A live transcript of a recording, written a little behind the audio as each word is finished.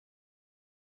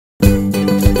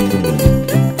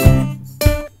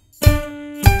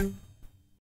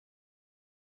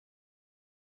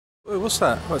Oh, what's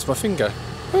that? Oh, it's my finger.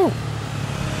 Oh,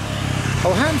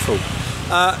 whole handful.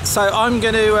 So I'm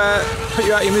going to put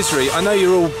you out of your misery. I know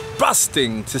you're all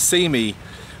busting to see me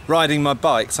riding my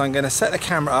bike, so I'm going to set the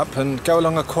camera up and go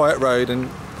along a quiet road, and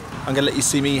I'm going to let you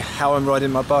see me how I'm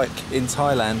riding my bike in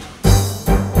Thailand.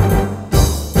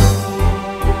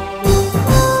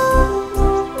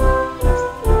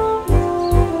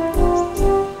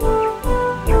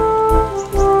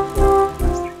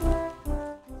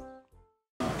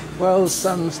 Well, the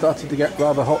sun started to get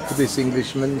rather hot for this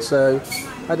Englishman, so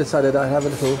I decided I'd have a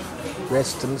little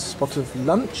rest and spot of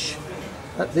lunch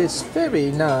at this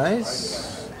very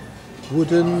nice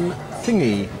wooden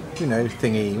thingy. You know,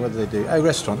 thingy, what do they do? Oh,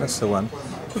 restaurant, that's the one.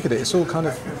 Look at it, it's all kind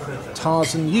of...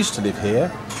 Tarzan used to live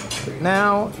here, but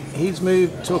now he's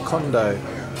moved to a condo.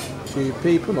 Few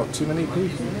people, not too many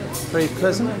people. Very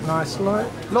pleasant, nice light,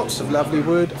 lots of lovely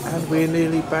wood, and we're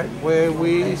nearly back where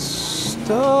we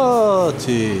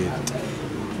started.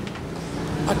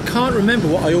 I can't remember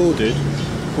what I ordered,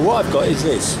 but what I've got is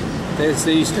this. There's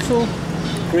these little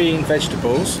green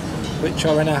vegetables, which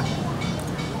are in a...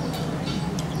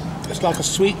 It's like a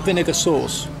sweet vinegar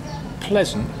sauce.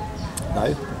 Pleasant,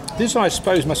 though. This, I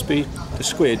suppose, must be the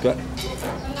squid, but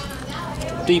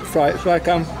deep fried. It's like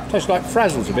tastes like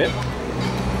frazzles a bit.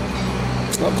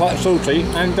 It's not quite salty,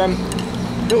 and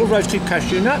little roasted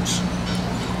cashew nuts,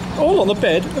 all on the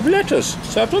bed of lettuce.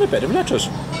 So I've done a bed of lettuce.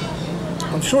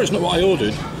 I'm sure it's not what I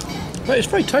ordered, but it's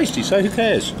very tasty. So who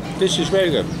cares? This is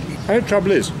very good. And the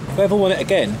trouble is, if I ever want it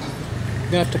again, I'm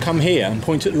gonna have to come here and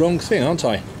point at the wrong thing, aren't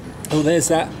I? Oh, there's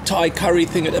that Thai curry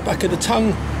thing at the back of the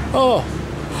tongue. Oh,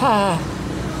 ha,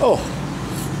 oh,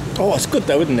 oh, it's good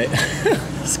though, isn't it?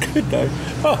 It's good though.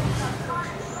 Oh.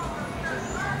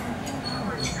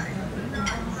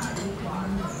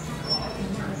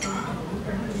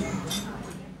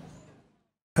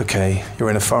 Okay, you're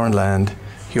in a foreign land,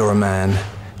 you're a man,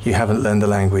 you haven't learned the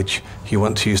language, you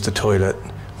want to use the toilet.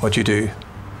 What do?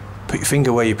 Put your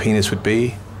finger where your penis would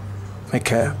be, make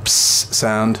a psst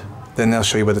sound, then they'll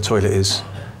show you where the toilet is.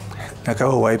 Now go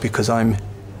away, because I'm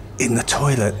in the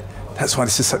toilet. That's why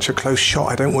this is such a close shot.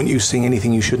 I don't want you seeing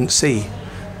anything you shouldn't see.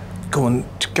 Go on,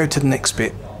 go to the next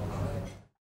bit.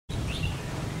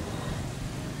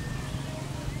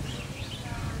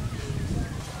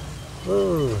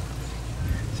 Oh.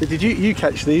 So did you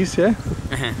catch these, yeah?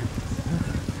 Uh-huh.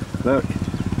 Look,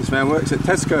 this man works at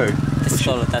Tesco.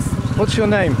 What's your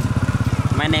name?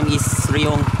 My name is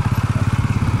Ryong.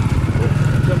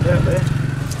 Jump out there.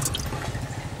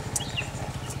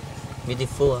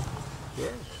 Beautiful.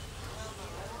 Yeah.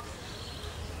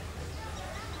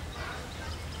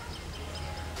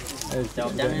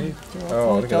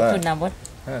 Oh, look at that.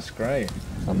 That's great.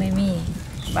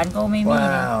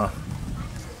 Wow.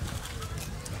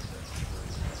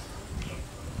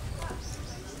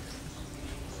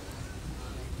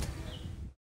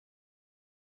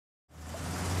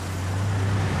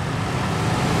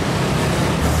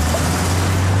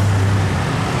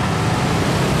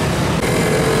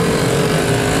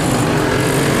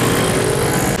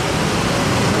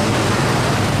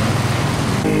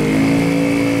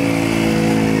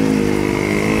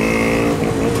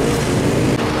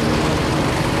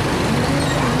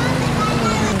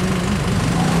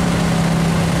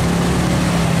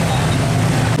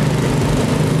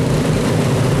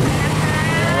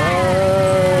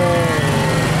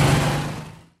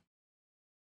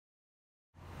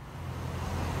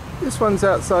 This one's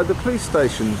outside the police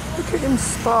station. Look at him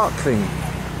sparkling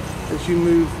as you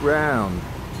move round.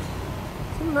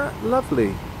 Isn't that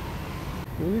lovely?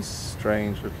 This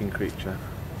strange looking creature.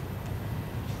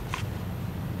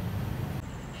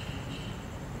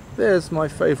 There's my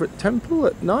favourite temple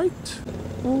at night.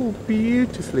 All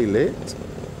beautifully lit.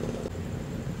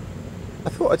 I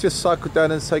thought I'd just cycle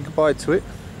down and say goodbye to it.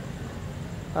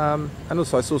 And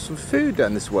also I saw some food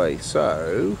down this way,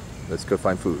 so let's go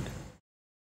find food.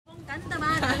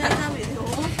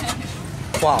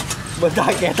 Wow,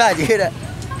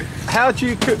 how do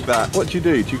you cook that? What do you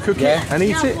do? Do you cook it and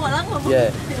eat it?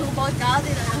 Yeah.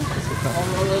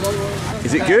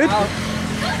 Is it good?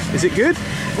 Is it good?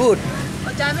 Good.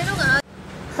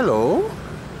 Hello.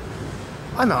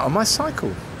 I'm out on my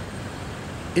cycle.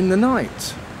 In the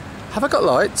night. Have I got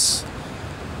lights?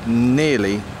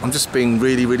 Nearly. I'm just being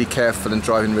really, really careful and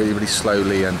driving really, really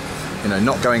slowly, and you know,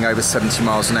 not going over 70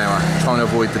 miles an hour, trying to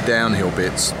avoid the downhill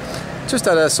bits. Just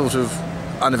had a sort of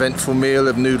uneventful meal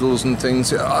of noodles and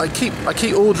things. I keep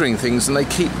ordering things and they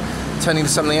keep turning to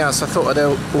something else. I thought I'd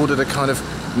ordered a kind of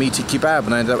meaty kebab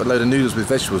and I ended up with a load of noodles with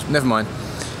vegetables. Never mind.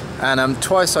 And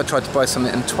twice I tried to buy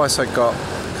something and twice I got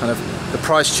kind of the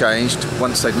price changed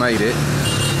once they'd made it.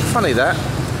 Funny that.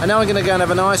 And now I'm going to go and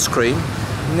have an ice cream,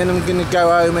 and then I'm going to go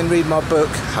home and read my book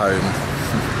home.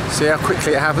 See how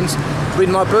quickly it happens? Read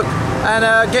my book and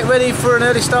get ready for an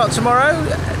early start tomorrow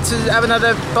to have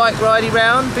another bike ridey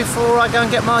round before I go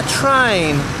and get my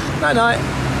train. Night night.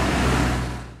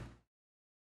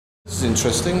 This is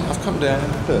interesting. I've come down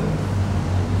and look,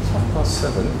 it's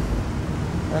 7:30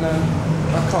 and I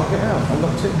can't get out. I'm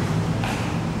locked in.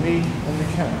 Me and the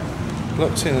cat.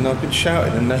 Locked in, and I've been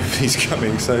shouting and nobody's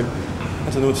coming, so I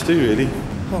don't know what to do really.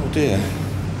 Oh dear.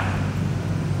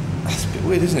 That's a bit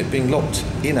weird, isn't it, being locked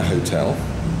in a hotel?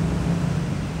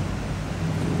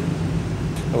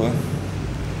 Oh well.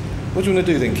 What do you want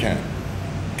to do then, Kat?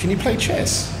 Can you play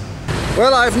chess?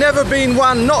 Well, I've never been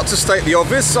one not to state the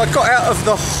obvious. I got out of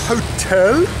the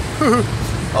hotel.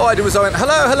 All I did was I went,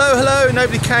 hello, hello, hello,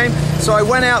 nobody came. So I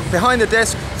went out behind the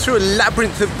desk, through a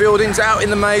labyrinth of buildings, out in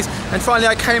the maze, and finally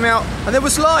I came out and there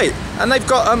was light. And they've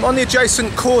got, on the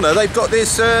adjacent corner, they've got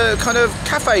this kind of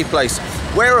cafe place,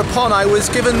 whereupon I was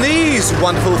given these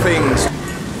wonderful things.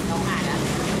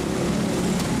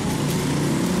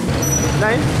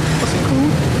 Name? What's it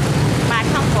called?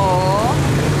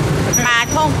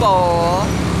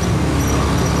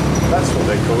 That's what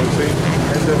they call it, see?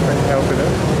 There's their friend helping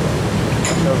her.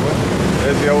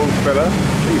 There's the old fella.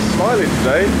 He's smiling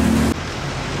today.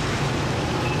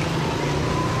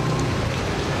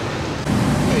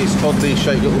 These oddly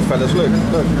shaped little fellas, look.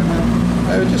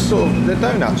 They're just sort of, they're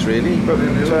donuts really, but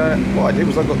what I did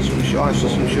was I got some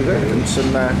sugar and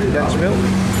some condensed milk,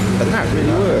 and that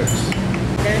really works.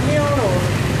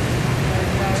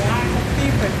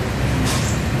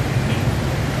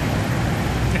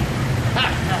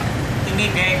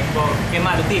 Cái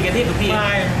mà được tiền cái thiết được tiền.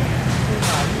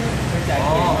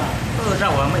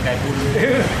 Rau á mấy cái bún.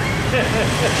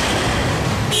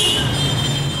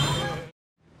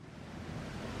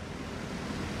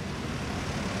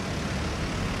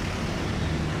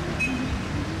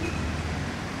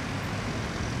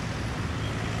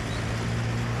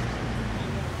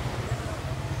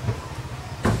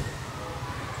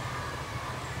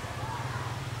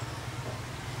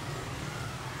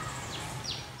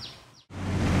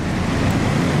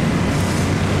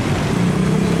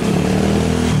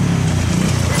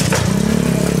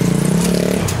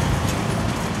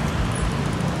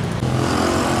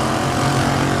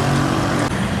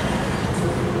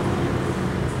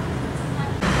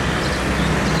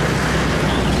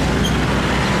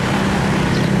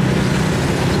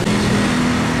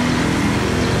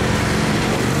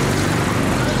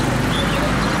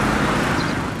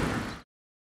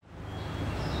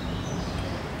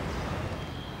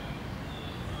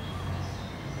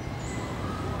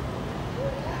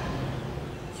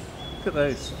 Look at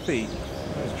those feet,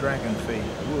 those dragon feet.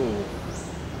 Whoa.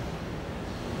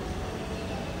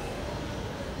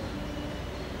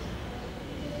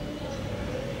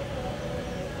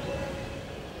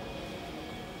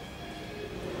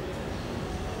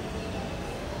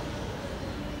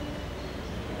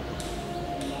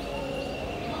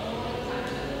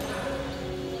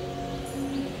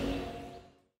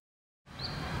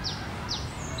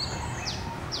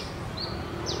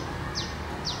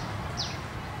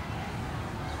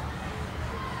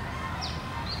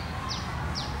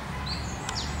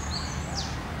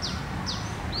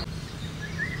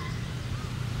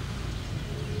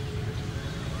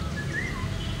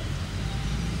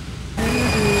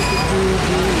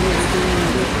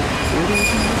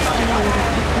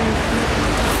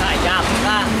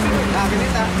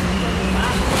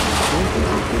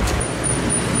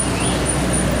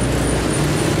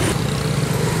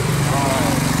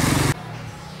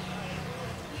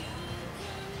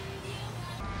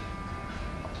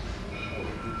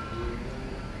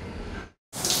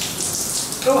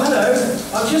 Oh, hello.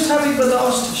 I'm just having the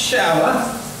last shower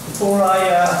before I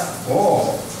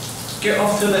get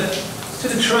off to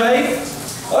the train.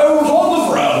 I was on the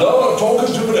veranda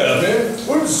talking to Penelope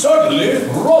when suddenly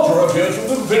Roger appeared from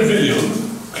the pavilion,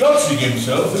 clutching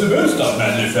himself in the most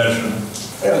unmanly fashion.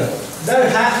 No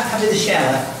hat, having the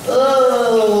shower.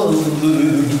 Oh.